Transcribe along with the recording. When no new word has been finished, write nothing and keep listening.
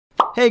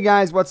Hey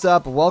guys, what's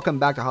up? Welcome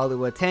back to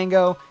Hollywood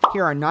Tango.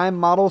 Here are 9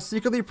 models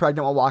secretly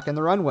pregnant while walking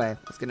the runway.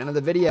 Let's get into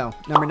the video.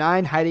 Number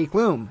 9, Heidi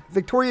Klum.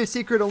 Victoria's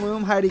Secret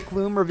alum Heidi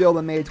Klum revealed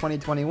in May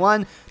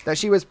 2021 that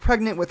she was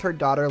pregnant with her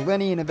daughter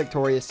Lenny in a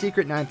Victoria's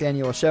Secret 9th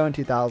annual show in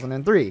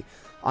 2003.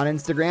 On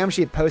Instagram,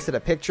 she posted a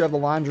picture of the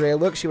lingerie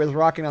look she was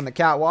rocking on the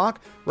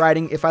catwalk,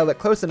 writing, "If I look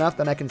close enough,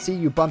 then I can see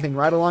you bumping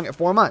right along at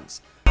 4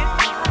 months.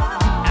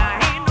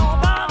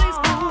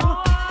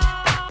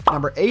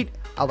 Number 8,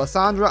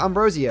 Allessandra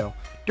Ambrosio.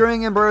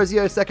 During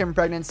Ambrosio's second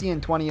pregnancy in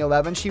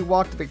 2011, she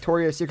walked the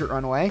Victoria's Secret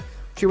runway.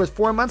 She was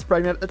 4 months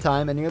pregnant at the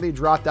time and nearly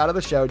dropped out of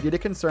the show due to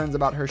concerns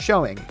about her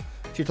showing.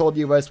 She told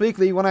US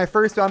Weekly, "When I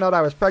first found out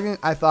I was pregnant,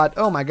 I thought,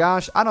 oh my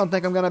gosh, I don't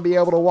think I'm going to be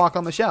able to walk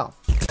on the show."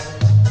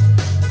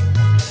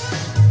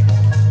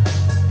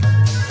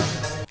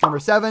 Number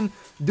 7,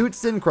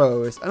 Doutzen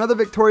Kroes. Another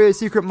Victoria's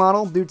Secret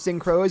model, Doutzen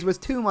Kroes, was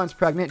 2 months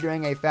pregnant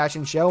during a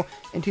fashion show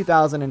in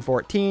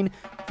 2014.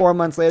 4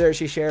 months later,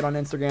 she shared on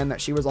Instagram that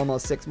she was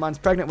almost 6 months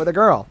pregnant with a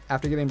girl.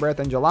 After giving birth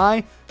in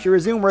July, she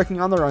resumed working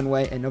on the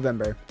runway in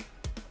November.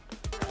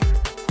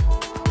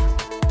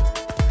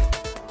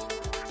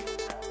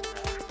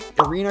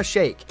 Irina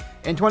Shayk.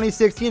 In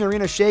 2016,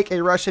 Irina Shayk,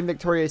 a Russian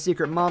Victoria's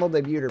Secret model,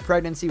 debuted her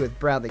pregnancy with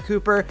Bradley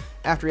Cooper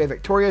after a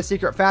Victoria's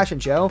Secret fashion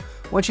show.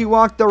 When she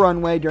walked the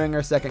runway during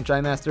her second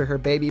trimester, her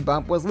baby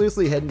bump was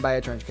loosely hidden by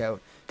a trench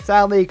coat.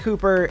 Sadly,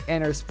 Cooper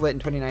and her split in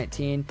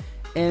 2019,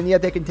 and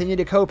yet they continue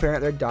to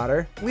co-parent their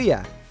daughter,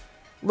 Leah.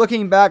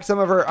 Looking back, some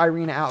of her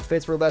Irina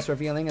outfits were less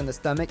revealing in the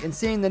stomach, and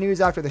seeing the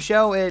news after the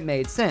show, it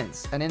made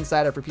sense. An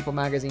insider for People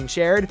magazine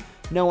shared,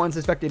 "No one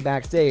suspected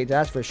backstage,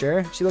 that's for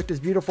sure. She looked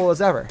as beautiful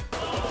as ever."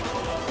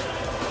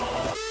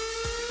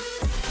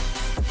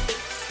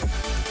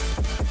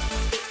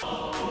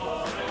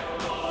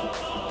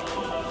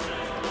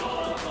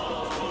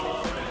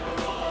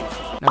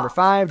 Number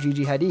 5,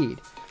 Gigi Hadid.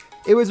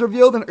 It was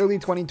revealed in early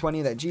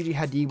 2020 that Gigi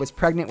Hadid was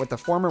pregnant with the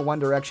former One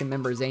Direction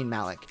member Zayn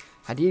Malik.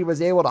 Hadid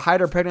was able to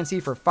hide her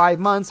pregnancy for 5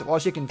 months while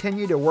she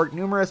continued to work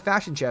numerous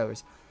fashion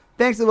shows.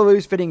 Thanks to the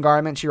loose-fitting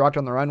garment she rocked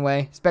on the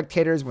runway,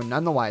 spectators were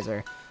none the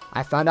wiser.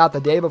 "I found out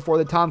the day before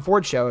the Tom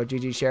Ford show,"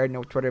 Gigi shared in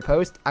a Twitter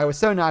post. "I was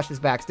so nauseous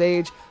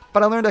backstage,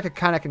 but I learned I could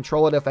kind of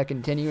control it if I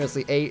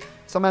continuously ate,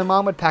 so my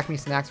mom would pack me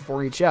snacks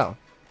before each show."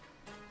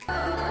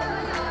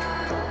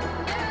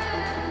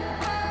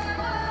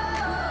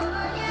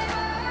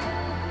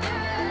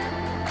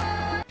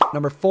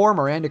 Number 4,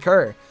 Miranda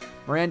Kerr.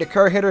 Miranda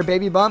Kerr hid her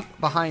baby bump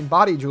behind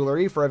body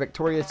jewelry for a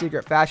Victoria's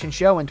Secret fashion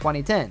show in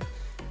 2010.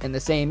 In the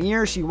same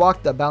year, she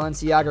walked the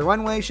Balenciaga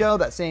runway show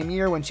that same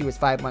year when she was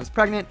 5 months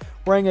pregnant,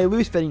 wearing a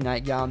loose-fitting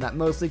nightgown that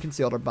mostly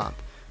concealed her bump.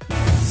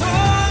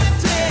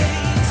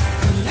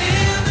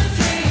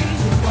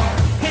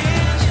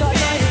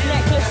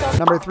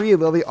 Number 3,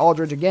 Lily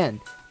Aldridge again.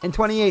 In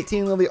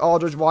 2018, Lily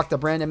Aldridge walked the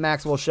Brandon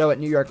Maxwell show at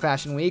New York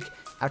Fashion Week.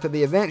 After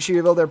the event, she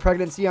revealed her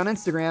pregnancy on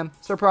Instagram.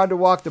 "So proud to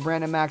walk the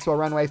Brandon Maxwell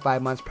runway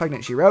 5 months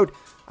pregnant," she wrote.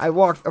 "I've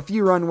walked a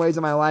few runways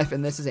in my life,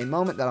 and this is a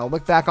moment that I'll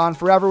look back on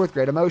forever with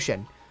great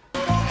emotion."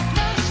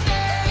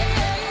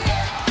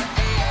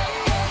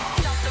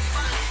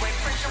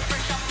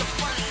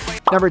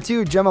 Number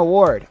 2, Gemma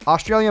Ward.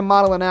 Australian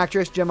model and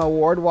actress Gemma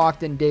Ward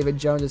walked in David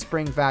Jones'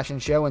 spring fashion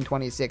show in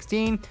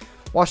 2016.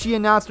 While she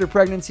announced her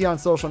pregnancy on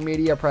social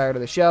media prior to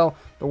the show,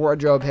 the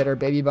wardrobe hid her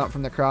baby bump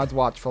from the crowd's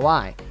watchful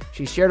eye.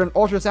 She shared an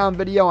ultrasound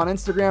video on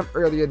Instagram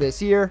earlier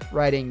this year,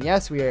 writing,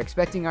 "Yes, we are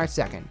expecting our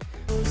second."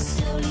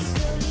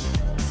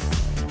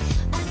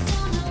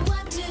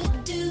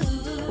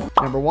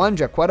 Number 1,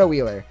 Jacquetta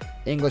Wheeler.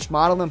 English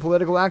model and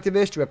political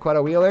activist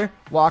Jacquetta Wheeler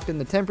walked in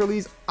the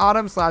Temperley's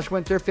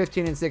Autumn/Winter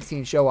 15 and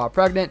 16 show while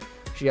pregnant.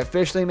 She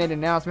officially made an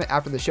announcement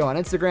after the show on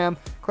Instagram,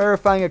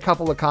 clarifying a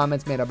couple of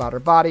comments made about her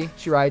body.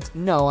 She writes,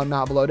 "No, I'm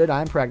not bloated,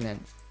 I'm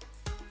pregnant."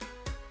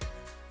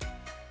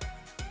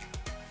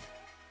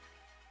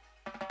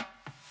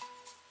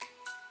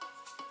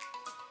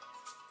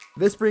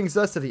 This brings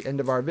us to the end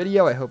of our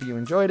video. I hope you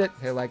enjoyed it.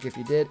 Hit a like if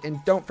you did,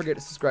 and don't forget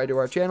to subscribe to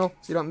our channel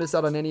so you don't miss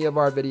out on any of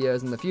our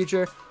videos in the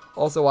future.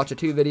 Also watch the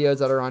 2 videos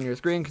that are on your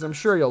screen because I'm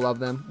sure you'll love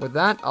them. With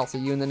that, I'll see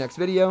you in the next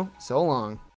video. So long.